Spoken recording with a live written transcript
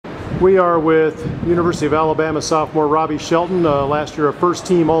We are with University of Alabama sophomore Robby Shelton, last year a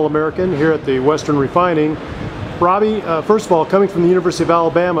first-team All-American here at the Western Refining. Robby, first of all, coming from the University of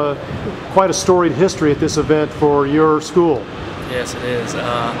Alabama, quite a storied history at this event for your school. Yes, it is.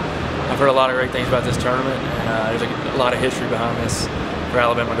 I've heard a lot of great things about this tournament, and there's a lot of history behind this for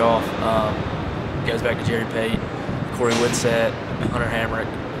Alabama golf. It goes back to Jerry Pate, Corey Woodset, Hunter Hamrick,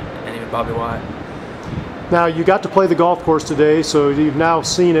 and even Bobby White. Now, you got to play the golf course today, so you've now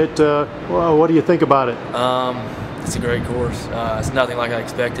seen it. Well, what do you think about it? It's a great course. It's nothing like I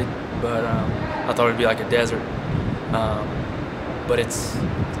expected, but I thought it would be like a desert. But it's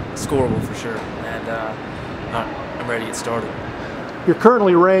scoreable for sure, and I'm ready to get started. You're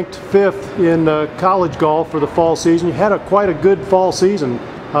currently ranked 5th in college golf for the fall season. You had quite a good fall season.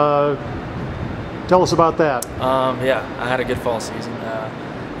 Tell us about that. Yeah, I had a good fall season.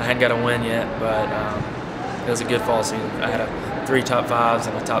 I hadn't got a win yet, but it was a good fall season. I had 3 top 5s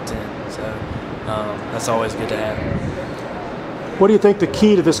and a top 10, so that's always good to have. What do you think the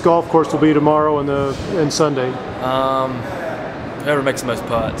key to this golf course will be tomorrow and Sunday? Whoever makes the most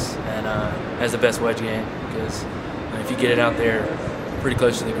putts and has the best wedge game, because if you get it out there pretty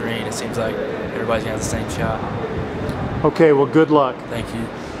close to the green, it seems like everybody's gonna have the same shot. Okay, well, good luck. Thank you.